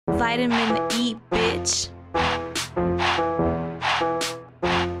Vitamin E, bitch.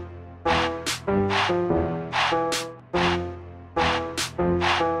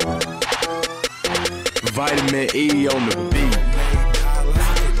 Vitamin E on the beat.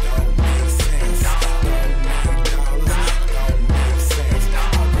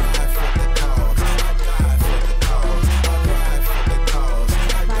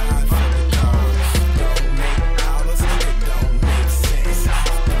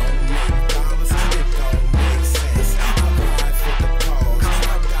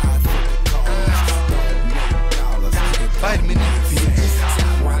 Vitamin E.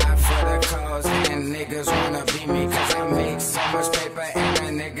 Niggas wanna be me cause I make so much paper and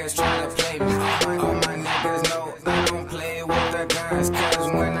the niggas try to play me. All my niggas know I don't play with the guns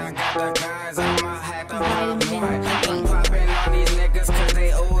cause when I got the guns I'ma have to pop one. I'm popping all these niggas cause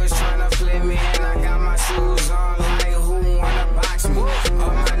they always tryna play me and I got my shoes on like who wanna box me. All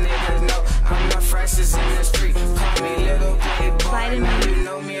my niggas know I'm the freshest in the street. Call me little PlayBoy, now you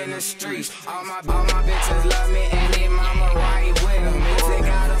know me in the streets. All my bitches love me and they mama right with them. If they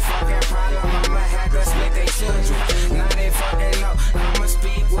got a fucking problem I'ma have to split they children. Now they fucking know I'ma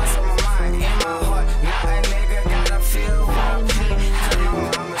speak what's on my mind. In my heart, now a nigga gotta feel my pain. Cause my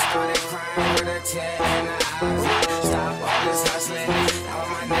mama started crying with a tear in her eyes. Stop all this hustling, all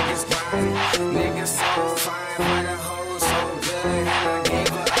my niggas grinding. Niggas so fine, but a hoe so good. And I gave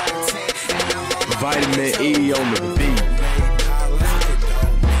her a 10 and I'm on my Vitamin E on the beat.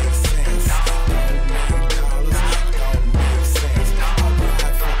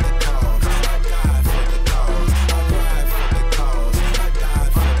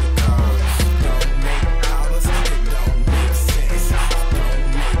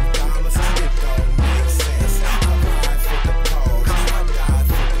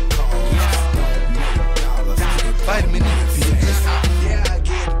 Vitamin E. Yeah, I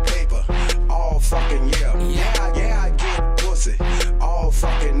get paper all fucking year. Yeah, I get pussy all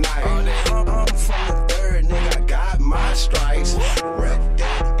fucking night. I'm from the third, nigga, I got my stripes. Rep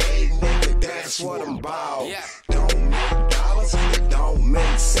that A, nigga, that's what I'm about. Don't make dollars, it don't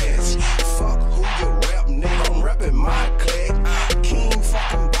make sense. Fuck who you rep, nigga, I'm repping my clique. King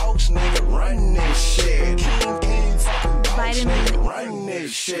fucking boss, nigga, run this shit. King fucking boss, nigga, run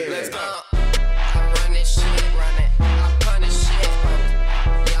this shit. Let's go. I run this shit, run it. I punish shit.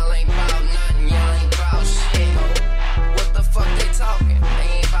 Y'all ain't bout nothing, y'all ain't bout shit. What the fuck they talking? They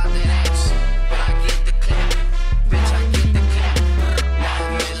ain't bout that action. But I get the clip. Bitch, I get the clip.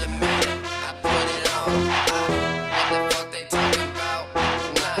 9mm, I put it on. What the fuck they talking about?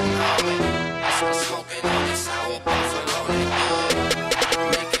 Nothing on me. That's what's smoking on this sour buffalo. They good.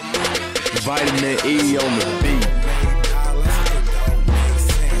 Making money, bitch. Vitamin E on the beat.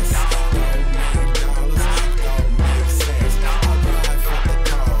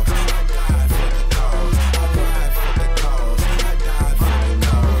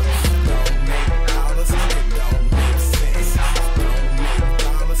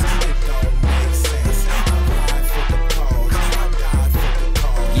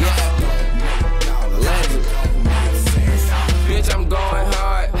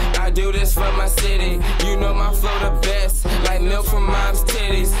 For my city, you know my flow the best, like milk from mom's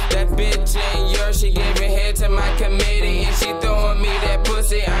titties. That bitch ain't yours, she giving head to my committee, and she throwing me that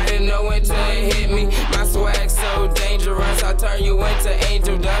pussy. I didn't know until it hit me. My swag so dangerous, I turn you into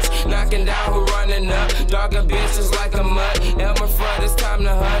angel dust. Knocking down who running up, dogging bitches like a mud. Elmer Fudd, it's time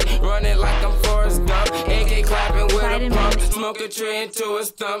to hut, running like I'm Forrest Gump. AK clapping with a pump, smoke a tree into a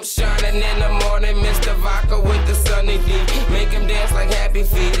stump. Shining in the morning, Mr. Vodka with the sunny D. Make him dance like Happy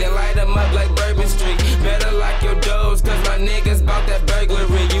Feet, and light him up like Bourbon Street. Better lock your doors, cause my niggas bout that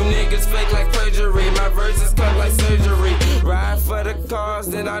burglary. You niggas fake like perjury, my verses cut like surgery. Ride for the cause,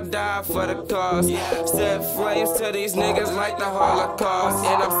 then I die for the cause. Set flames to these niggas like the Holocaust.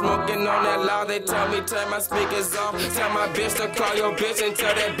 And I'm smoking on that loud, they tell me turn my speakers off. Tell my bitch to call your bitch and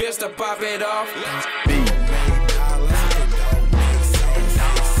tell that bitch to pop it off. Beat.